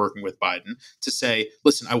aides who are working with Biden to say,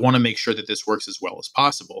 listen, I want to make sure that this works as well as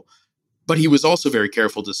possible. But he was also very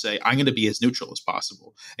careful to say, I'm going to be as neutral as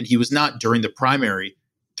possible. And he was not, during the primary,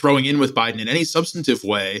 throwing in with Biden in any substantive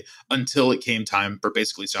way until it came time for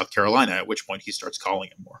basically South Carolina, at which point he starts calling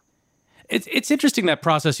him more. It's interesting, that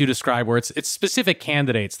process you describe where it's specific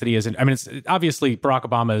candidates that he is in. I mean, it's obviously Barack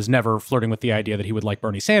Obama is never flirting with the idea that he would like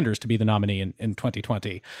Bernie Sanders to be the nominee in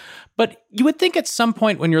 2020. But you would think at some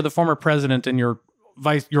point when you're the former president and your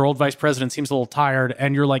old vice president seems a little tired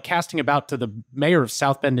and you're like casting about to the mayor of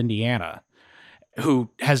South Bend, Indiana,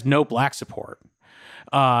 who has no black support.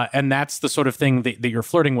 And that's the sort of thing that you're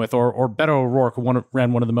flirting with, or Beto O'Rourke, who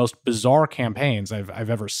ran one of the most bizarre campaigns I've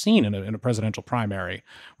ever seen in a presidential primary,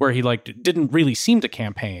 where he didn't really seem to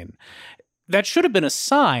campaign. That should have been a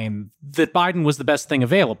sign that Biden was the best thing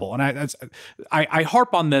available. And I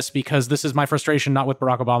harp on this because this is my frustration, not with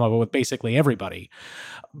Barack Obama, but with basically everybody.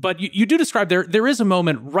 But you do describe there is a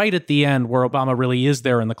moment right at the end where Obama really is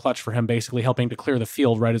there in the clutch for him, basically helping to clear the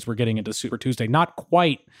field right as we're getting into Super Tuesday. Not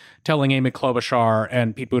quite telling Amy Klobuchar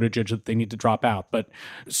and Pete Buttigieg that they need to drop out, but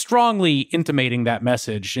strongly intimating that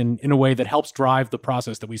message in a way that helps drive the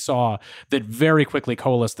process that we saw that very quickly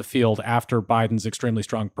coalesced the field after Biden's extremely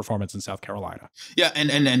strong performance in South Carolina. Yeah,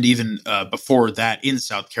 and even before that in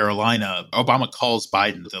South Carolina, Obama calls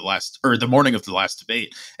Biden the morning of the last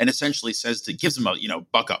debate and essentially gives him a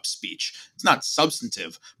buck up speech. It's not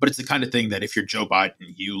substantive, but it's the kind of thing that if you're Joe Biden,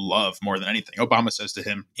 you love more than anything. Obama says to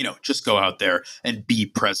him, just go out there and be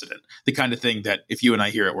president. The kind of thing that if you and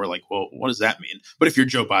I hear it, we're like, well, what does that mean? But if you're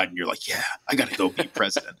Joe Biden, you're like, yeah, I got to go be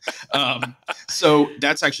president. So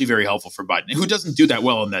that's actually very helpful for Biden, who doesn't do that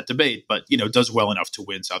well in that debate, but does well enough to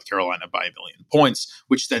win South Carolina by 1 million points,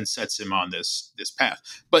 which then sets him on this path.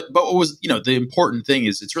 But what was the important thing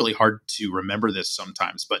is it's really hard to remember this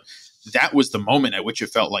sometimes, but that was the moment at which it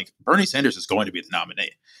felt like Bernie Sanders is going to be the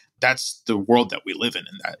nominee. That's the world that we live in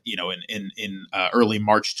that, in early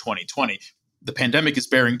March 2020. The pandemic is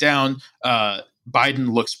bearing down.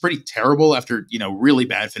 Biden looks pretty terrible after, really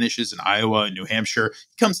bad finishes in Iowa and New Hampshire.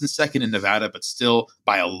 He comes in second in Nevada, but still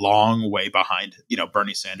by a long way behind,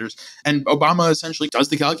 Bernie Sanders. And Obama essentially does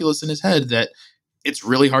the calculus in his head that it's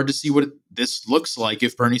really hard to see what this looks like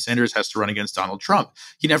if Bernie Sanders has to run against Donald Trump.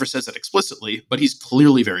 He never says that explicitly, but he's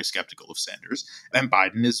clearly very skeptical of Sanders. And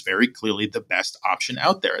Biden is very clearly the best option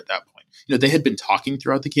out there at that point. They had been talking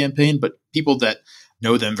throughout the campaign, but people that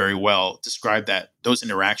know them very well describe those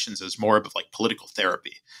interactions as more of like political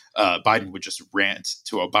therapy. Biden would just rant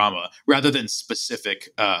to Obama rather than specific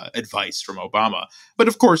advice from Obama. But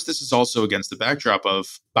of course, this is also against the backdrop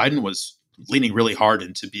of Biden was leaning really hard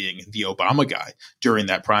into being the Obama guy during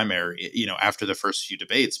that primary, after the first few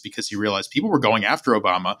debates, because he realized people were going after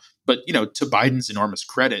Obama. But, to Biden's enormous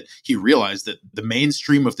credit, he realized that the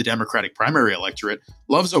mainstream of the Democratic primary electorate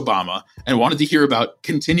loves Obama and wanted to hear about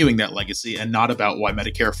continuing that legacy and not about why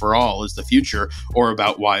Medicare for all is the future or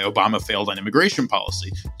about why Obama failed on immigration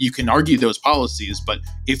policy. You can argue those policies, but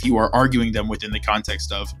if you are arguing them within the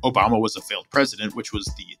context of Obama was a failed president, which was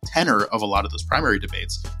the tenor of a lot of those primary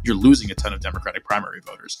debates, you're losing a ton of Democratic primary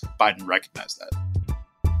voters. Biden recognized that.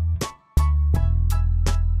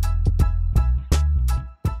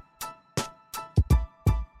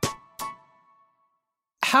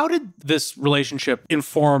 How did this relationship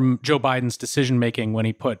inform Joe Biden's decision-making when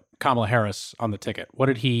he put Kamala Harris on the ticket? What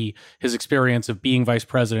did his experience of being vice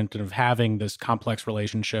president and of having this complex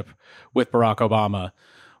relationship with Barack Obama,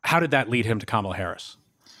 how did that lead him to Kamala Harris?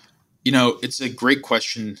 It's a great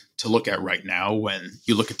question to look at right now when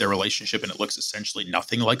you look at their relationship and it looks essentially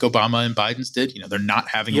nothing like Obama and Biden's did. They're not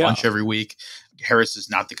having lunch every week. Harris is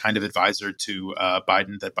not the kind of advisor to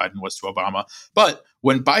Biden that Biden was to Obama. But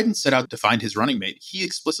when Biden set out to find his running mate, he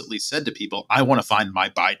explicitly said to people, I want to find my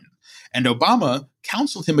Biden. And Obama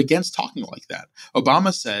counseled him against talking like that.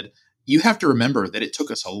 Obama said, you have to remember that it took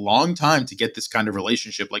us a long time to get this kind of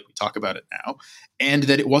relationship like we talk about it now, and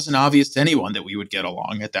that it wasn't obvious to anyone that we would get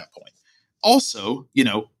along at that point. Also,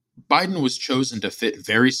 Biden was chosen to fit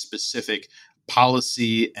very specific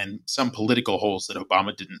policy and some political holes that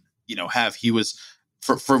Obama didn't, have. He was,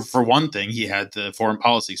 for one thing, he had the foreign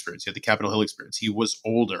policy experience. He had the Capitol Hill experience. He was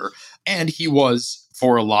older, and he was,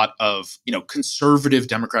 for a lot of, conservative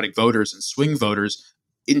Democratic voters and swing voters,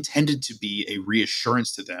 intended to be a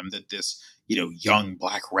reassurance to them that this, young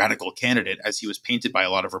black radical candidate, as he was painted by a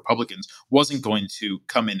lot of Republicans, wasn't going to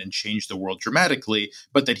come in and change the world dramatically,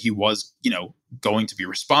 but that he was, going to be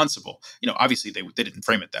responsible. Obviously they didn't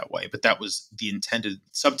frame it that way, but that was the intended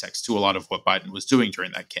subtext to a lot of what Biden was doing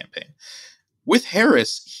during that campaign. With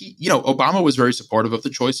Harris, Obama was very supportive of the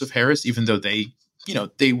choice of Harris, even though they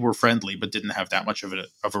were friendly, but didn't have that much of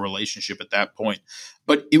a relationship at that point.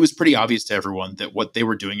 But it was pretty obvious to everyone that what they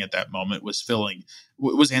were doing at that moment was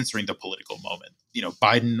answering the political moment.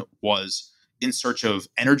 Biden was in search of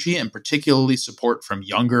energy and particularly support from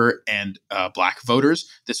younger and black voters.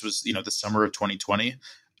 This was, the summer of 2020.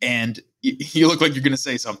 And you look like you're going to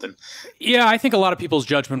say something. Yeah, I think a lot of people's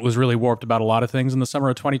judgment was really warped about a lot of things in the summer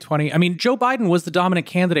of 2020. I mean, Joe Biden was the dominant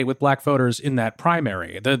candidate with black voters in that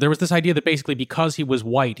primary. There was this idea that basically because he was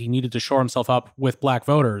white, he needed to shore himself up with black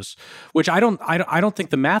voters, which I don't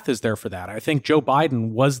think the math is there for that. I think Joe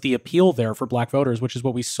Biden was the appeal there for black voters, which is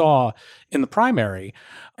what we saw in the primary.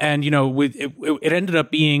 And, it ended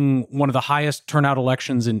up being one of the highest turnout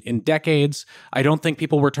elections in decades. I don't think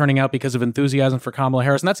people were turning out because of enthusiasm for Kamala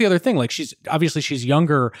Harris. And that's the other thing. Like, she's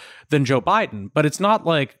younger than Joe Biden, but it's not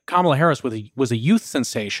like Kamala Harris was a youth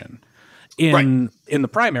sensation in the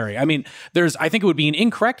primary. I mean, I think it would be an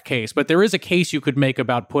incorrect case, but there is a case you could make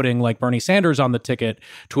about putting like Bernie Sanders on the ticket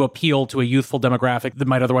to appeal to a youthful demographic that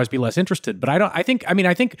might otherwise be less interested. But I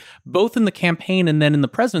think both in the campaign and then in the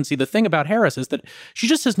presidency, the thing about Harris is that she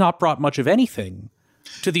just has not brought much of anything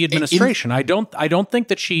to the administration. I don't think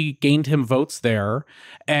that she gained him votes there,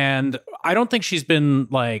 and I don't think she's been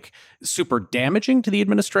like super damaging to the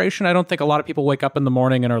administration. I don't think a lot of people wake up in the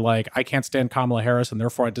morning and are like, I can't stand Kamala Harris and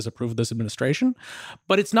therefore I disapprove of this administration.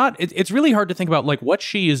 But it's really hard to think about like what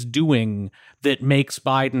she is doing that makes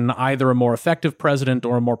Biden either a more effective president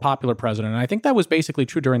or a more popular president. And I think that was basically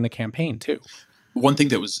true during the campaign too. One thing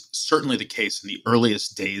that was certainly the case in the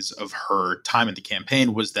earliest days of her time in the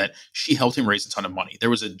campaign was that she helped him raise a ton of money. There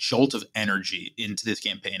was a jolt of energy into this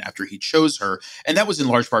campaign after he chose her. And that was in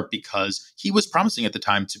large part because he was promising at the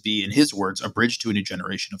time to be, in his words, a bridge to a new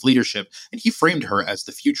generation of leadership. And he framed her as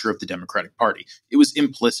the future of the Democratic Party. It was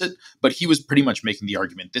implicit, but he was pretty much making the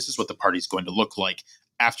argument, this is what the party is going to look like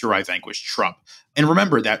after I vanquish Trump. And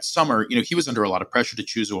remember that summer, he was under a lot of pressure to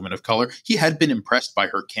choose a woman of color. He had been impressed by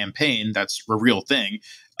her campaign. That's a real thing.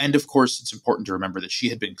 And of course, it's important to remember that she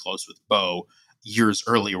had been close with Beau years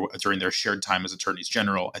earlier during their shared time as attorneys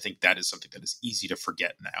general. I think that is something that is easy to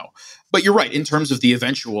forget now. But you're right. In terms of the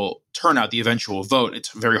eventual turnout, the eventual vote, it's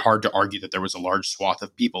very hard to argue that there was a large swath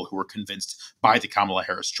of people who were convinced by the Kamala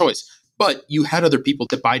Harris choice. But you had other people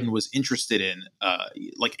that Biden was interested in,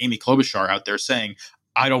 like Amy Klobuchar out there saying,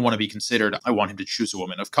 I don't want to be considered. I want him to choose a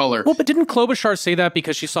woman of color. Well, but didn't Klobuchar say that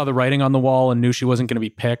because she saw the writing on the wall and knew she wasn't going to be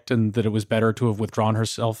picked and that it was better to have withdrawn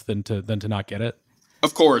herself than to not get it?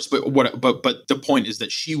 Of course, but the point is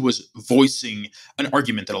that she was voicing an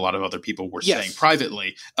argument that a lot of other people were saying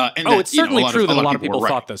privately. It's certainly true that a lot of people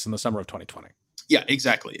thought this in the summer of 2020. Yeah,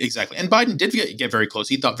 exactly. And Biden did get very close.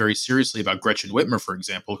 He thought very seriously about Gretchen Whitmer, for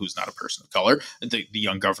example, who's not a person of color, the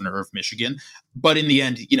young governor of Michigan. But in the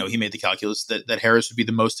end, he made the calculus that Harris would be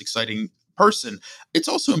the most exciting person. It's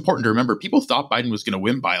also important to remember people thought Biden was going to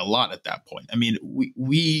win by a lot at that point. I mean,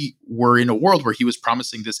 we were in a world where he was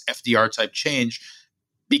promising this FDR type change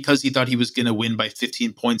because he thought he was going to win by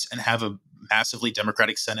 15 points and have a massively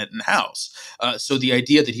Democratic Senate and House. So the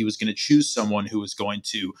idea that he was going to choose someone who was going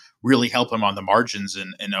to really help him on the margins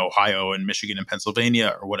in Ohio and Michigan and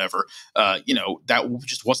Pennsylvania or whatever, that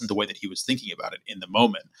just wasn't the way that he was thinking about it in the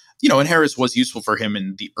moment. And Harris was useful for him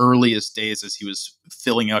in the earliest days as he was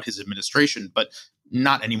filling out his administration, but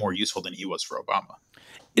not any more useful than he was for Obama.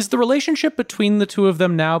 Is the relationship between the two of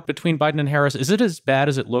them now, between Biden and Harris, is it as bad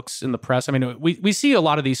as it looks in the press? I mean, we see a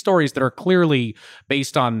lot of these stories that are clearly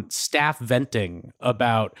based on staff venting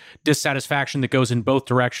about dissatisfaction that goes in both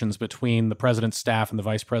directions between the president's staff and the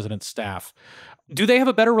vice president's staff. Do they have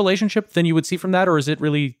a better relationship than you would see from that, or is it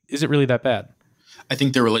really that bad? I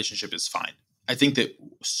think their relationship is fine. I think that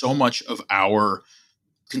so much of our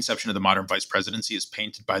conception of the modern vice presidency is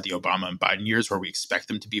painted by the Obama and Biden years, where we expect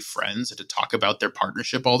them to be friends and to talk about their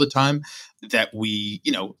partnership all the time, that we,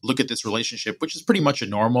 look at this relationship, which is pretty much a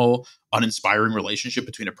normal, uninspiring relationship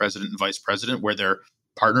between a president and vice president, where they're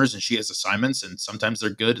partners and she has assignments and sometimes they're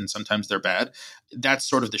good and sometimes they're bad. That's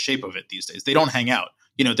sort of the shape of it these days. They don't hang out.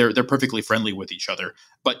 They're perfectly friendly with each other.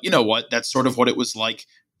 But you know what? That's sort of what it was like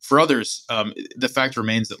for others. The fact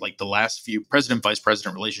remains that like the last few president-vice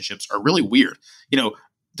president relationships are really weird.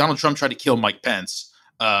 Donald Trump tried to kill Mike Pence.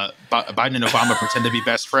 Biden and Obama pretend to be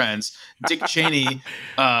best friends. Dick Cheney,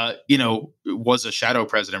 was a shadow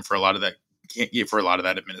president for a lot of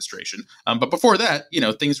that administration. But before that,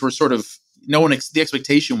 things were sort of, the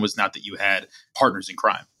expectation was not that you had partners in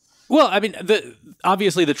crime. Well, I mean,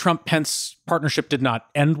 obviously the Trump-Pence partnership did not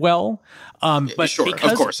end well. But sure,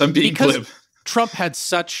 of course, I'm being glib. Trump had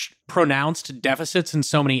such pronounced deficits in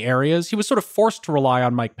so many areas, he was sort of forced to rely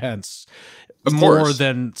on Mike Pence more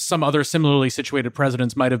than some other similarly situated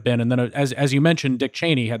presidents might have been. And then, as you mentioned, Dick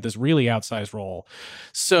Cheney had this really outsized role.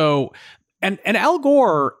 So, and Al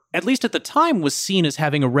Gore, at least at the time, was seen as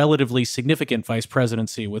having a relatively significant vice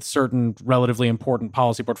presidency with certain relatively important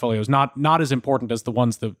policy portfolios, not as important as the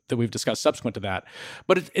ones that we've discussed subsequent to that.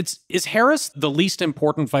 But is Harris the least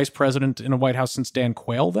important vice president in a White House since Dan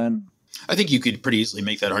Quayle then? I think you could pretty easily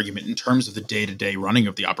make that argument in terms of the day-to-day running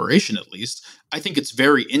of the operation, at least. I think it's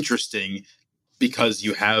very interesting because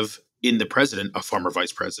you have in the president a former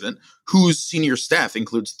vice president whose senior staff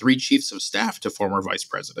includes 3 chiefs of staff to former vice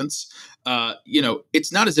presidents.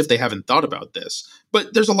 It's not as if they haven't thought about this,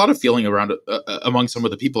 but there's a lot of feeling around among some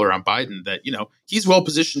of the people around Biden that, he's well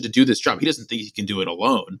positioned to do this job. He doesn't think he can do it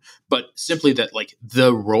alone, but simply that like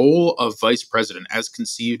the role of vice president as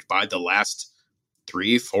conceived by the last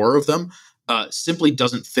 3-4 of them simply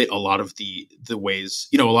doesn't fit a lot of the ways,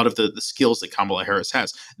 a lot of the skills that Kamala Harris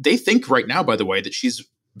has. They think right now, by the way, that she's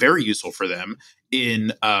very useful for them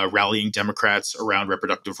in rallying Democrats around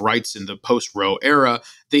reproductive rights in the post-Roe era.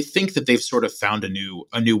 They think that they've sort of found a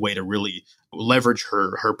new way to really leverage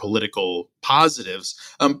her political positives.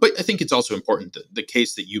 But I think it's also important that the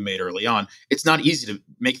case that you made early on, it's not easy to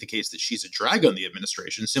make the case that she's a drag on the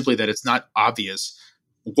administration, simply that it's not obvious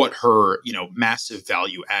what her, massive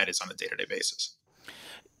value add is on a day-to-day basis.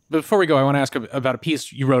 Before we go, I want to ask about a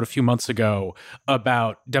piece you wrote a few months ago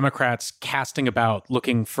about Democrats casting about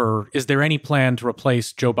looking for, is there any plan to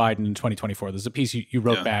replace Joe Biden in 2024? There's a piece you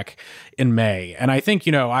wrote back in May. And I think,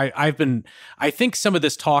 I think some of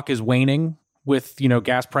this talk is waning with,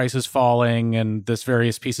 gas prices falling and this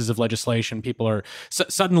various pieces of legislation. People are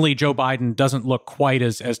suddenly Joe Biden doesn't look quite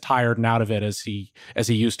as tired and out of it as he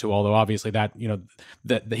used to. Although obviously that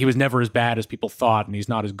he was never as bad as people thought, and he's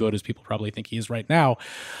not as good as people probably think he is right now.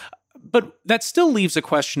 But that still leaves a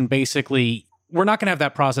question. Basically, we're not going to have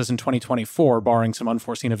that process in 2024, barring some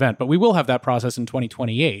unforeseen event, but we will have that process in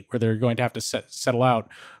 2028, where they're going to have to settle out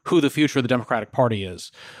who the future of the Democratic Party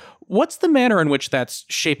is. What's the manner in which that's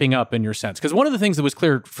shaping up in your sense? Because one of the things that was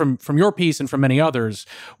clear from your piece and from many others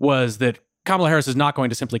was that Kamala Harris is not going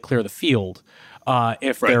to simply clear the field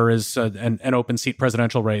if there is an open seat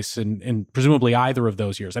presidential race in presumably either of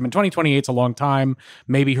those years. I mean, 2028 is a long time.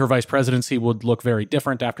 Maybe her vice presidency would look very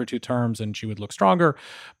different after 2 terms and she would look stronger.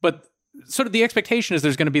 But sort of the expectation is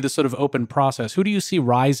there's going to be this sort of open process. Who do you see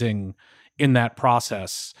rising in that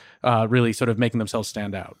process, really sort of making themselves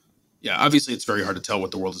stand out? Yeah, obviously it's very hard to tell what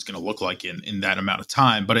the world is going to look like in that amount of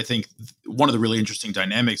time. But I think one of the really interesting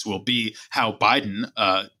dynamics will be how Biden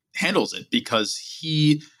handles it, because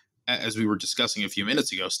he, as we were discussing a few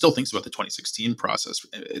minutes ago, still thinks about the 2016 process.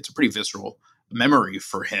 It's a pretty visceral memory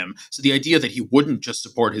for him. So the idea that he wouldn't just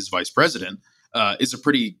support his vice president is a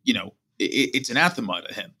pretty, it's anathema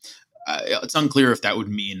to him. It's unclear if that would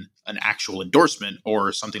mean an actual endorsement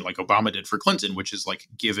or something like Obama did for Clinton, which is like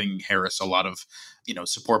giving Harris a lot of,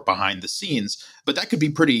 support behind the scenes. But that could be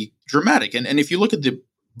pretty dramatic. And if you look at the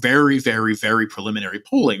very, very, very preliminary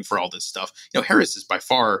polling for all this stuff, Harris is by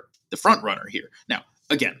far the front runner here. Now,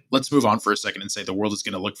 again, let's move on for a second and say the world is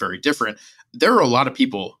going to look very different. There are a lot of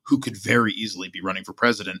people who could very easily be running for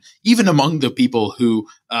president, even among the people who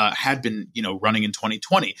had been, running in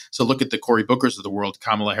 2020. So look at the Cory Bookers of the world.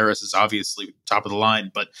 Kamala Harris is obviously top of the line,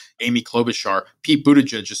 but Amy Klobuchar, Pete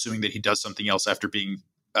Buttigieg, assuming that he does something else after being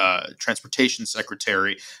transportation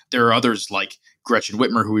secretary. There are others like Gretchen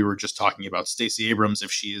Whitmer, who we were just talking about, Stacey Abrams, if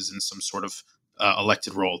she is in some sort of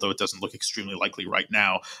elected role, though it doesn't look extremely likely right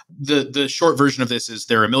now. The short version of this is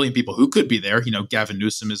there are a million people who could be there. Gavin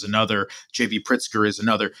Newsom is another, J.B. Pritzker is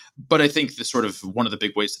another. But I think the sort of one of the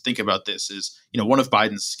big ways to think about this is, one of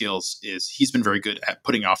Biden's skills is he's been very good at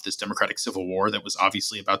putting off this Democratic Civil War that was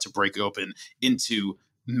obviously about to break open into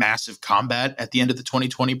massive combat at the end of the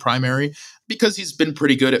 2020 primary, because he's been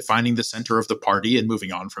pretty good at finding the center of the party and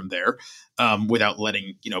moving on from there without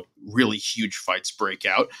letting, really huge fights break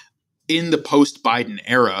out. In the post-Biden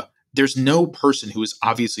era, there's no person who is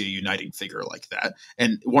obviously a uniting figure like that.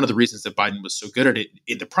 And one of the reasons that Biden was so good at it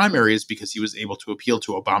in the primary is because he was able to appeal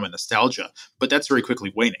to Obama nostalgia. But that's very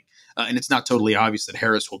quickly waning. And it's not totally obvious that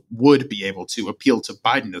Harris would be able to appeal to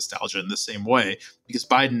Biden nostalgia in the same way, because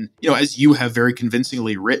Biden, as you have very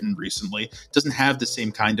convincingly written recently, doesn't have the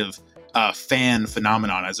same kind of fan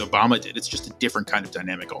phenomenon as Obama did. It's just a different kind of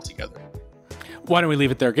dynamic altogether. Why don't we leave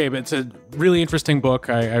it there, Gabe? It's a really interesting book.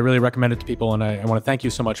 I really recommend it to people, and I want to thank you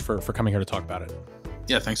so much for coming here to talk about it.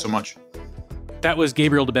 Yeah, thanks so much. That was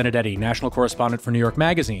Gabriel De Benedetti, national correspondent for New York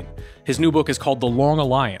Magazine. His new book is called The Long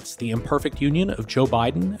Alliance, The Imperfect Union of Joe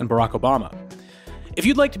Biden and Barack Obama. If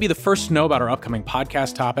you'd like to be the first to know about our upcoming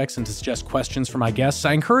podcast topics and to suggest questions for my guests,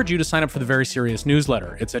 I encourage you to sign up for the Very Serious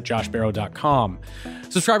newsletter. It's at joshbarro.com.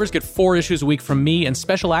 Subscribers get 4 issues a week from me and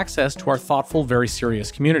special access to our thoughtful, Very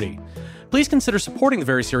Serious community. Please consider supporting the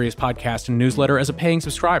Very Serious podcast and newsletter as a paying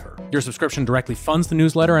subscriber. Your subscription directly funds the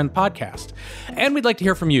newsletter and podcast. And we'd like to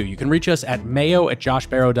hear from you. You can reach us at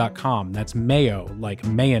mayo@joshbarro.com. That's mayo, like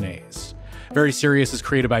mayonnaise. Very Serious is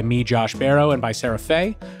created by me, Josh Barro, and by Sarah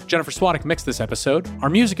Fay. Jennifer Swadek mixed this episode. Our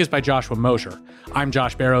music is by Joshua Mosher. I'm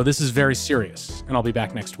Josh Barro. This is Very Serious, and I'll be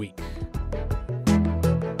back next week.